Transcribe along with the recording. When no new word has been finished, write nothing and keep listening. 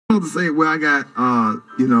to say, well, I got,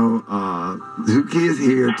 2 kids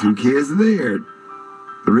here, 2 kids there,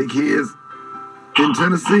 3 kids in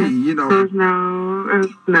Tennessee, There's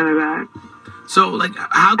none of that. So, like,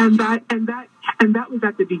 how? And that was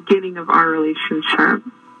at the beginning of our relationship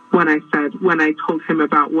when I told him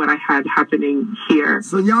about what I had happening here.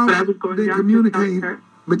 So y'all been communicating,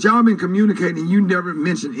 but y'all been communicating. You never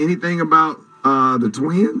mentioned anything about the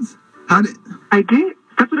twins. How did? I did.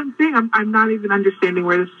 That's what I'm saying. I'm not even understanding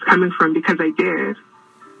where this is coming from because I did.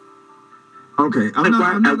 Okay. Why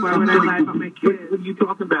would I lie about my kids? What are you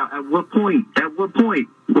talking about? At what point?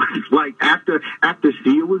 Like after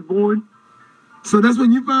Sia was born? So that's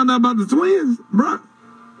when you found out about the twins, bro?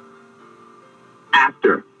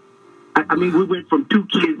 After. I mean, we went from 2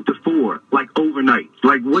 kids to 4, like overnight.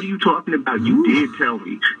 Like, what are you talking about? You did tell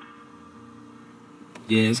me.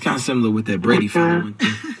 Yeah, it's kind of similar with that Brady family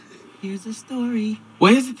thing. Here's the story.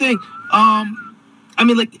 Well, here's the thing. I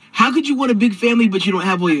mean, like, how could you want a big family but you don't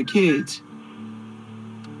have all your kids?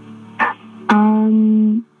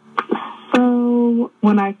 So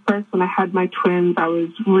when I had my twins, I was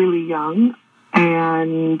really young,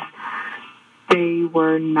 and they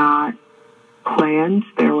were not planned.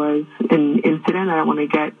 There was an incident. I don't want to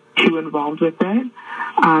get too involved with it.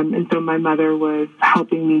 And so my mother was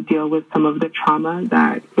helping me deal with some of the trauma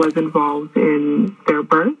that was involved in their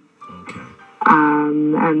birth. Okay.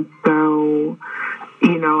 And so,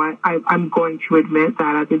 I'm going to admit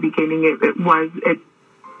that at the beginning it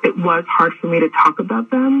was hard for me to talk about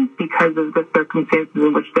them because of the circumstances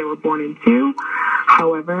in which they were born into.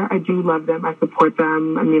 However, I do love them. I support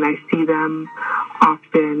them. I mean, I see them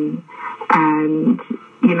often. And,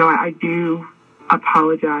 I do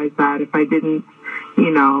apologize that if I didn't,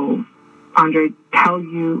 Andre, tell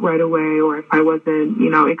you right away, or if I wasn't,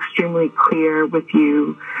 extremely clear with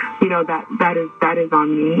you, that is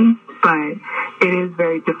on me. But it is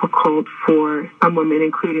very difficult for some women,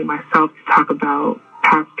 including myself, to talk about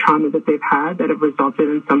past trauma that they've had that have resulted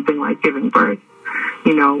in something like giving birth.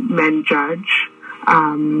 Men judge,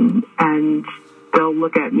 and they'll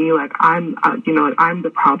look at me like I'm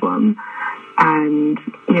the problem. And,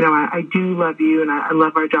 I do love you, and I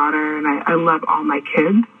love our daughter, and I love all my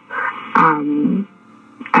kids. And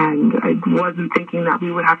I wasn't thinking that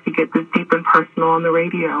we would have to get this deep and personal on the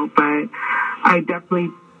radio, but I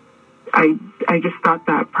just thought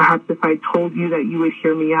that perhaps if I told you that you would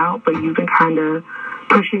hear me out, but you've been kind of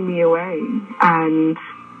pushing me away, and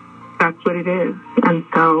that's what it is. And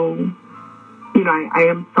so, I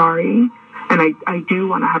am sorry, and I do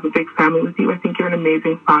want to have a big family with you. I think you're an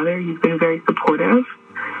amazing father. You've been very supportive,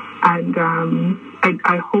 and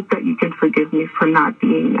I hope that you can forgive me for not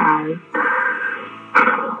being as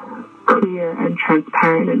clear and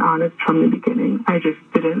transparent and honest from the beginning. I just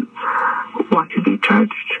didn't want to be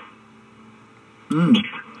judged.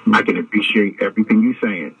 I can appreciate everything you're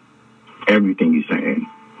saying. Everything you're saying.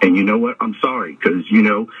 And you know what? I'm sorry, because,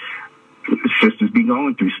 sisters be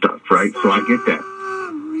going through stuff, right? So I get that.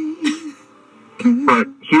 But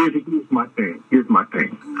here's my thing.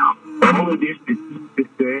 All of this that you just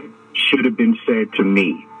said should have been said to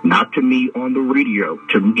me. Not to me on the radio,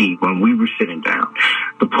 to me when we were sitting down.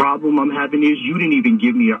 The problem I'm having is you didn't even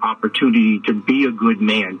give me an opportunity to be a good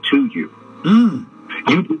man to you.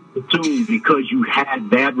 You just assumed because you had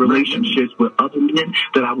bad relationships with other men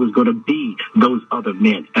that I was going to be those other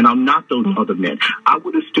men. And I'm not those other men. I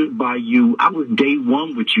would have stood by you. I was day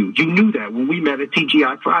one with you. You knew that when we met at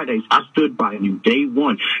TGI Fridays. I stood by you day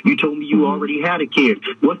one. You told me you already had a kid.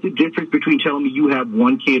 What's the difference between telling me you have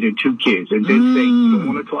 1 kid and 2 kids and then saying you don't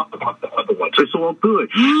want to talk about the other ones? It's all good.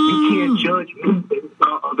 You can't judge me based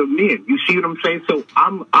on other men. You see what I'm saying? So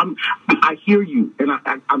I hear you, and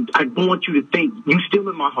I don't want you to think you still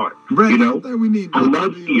in my heart. Right. I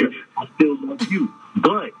love you. I still love you.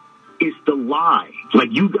 But it's the lie. Like,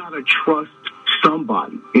 you got to trust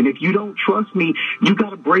somebody. And if you don't trust me, you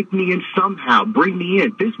got to break me in somehow. Bring me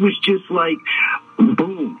in. This was just like,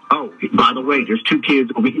 boom. Oh, by the way, there's 2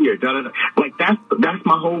 kids over here. Da, da, da. Like, that's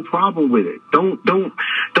my whole problem with it. Don't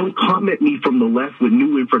come at me from the left with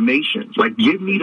new information. Like, give me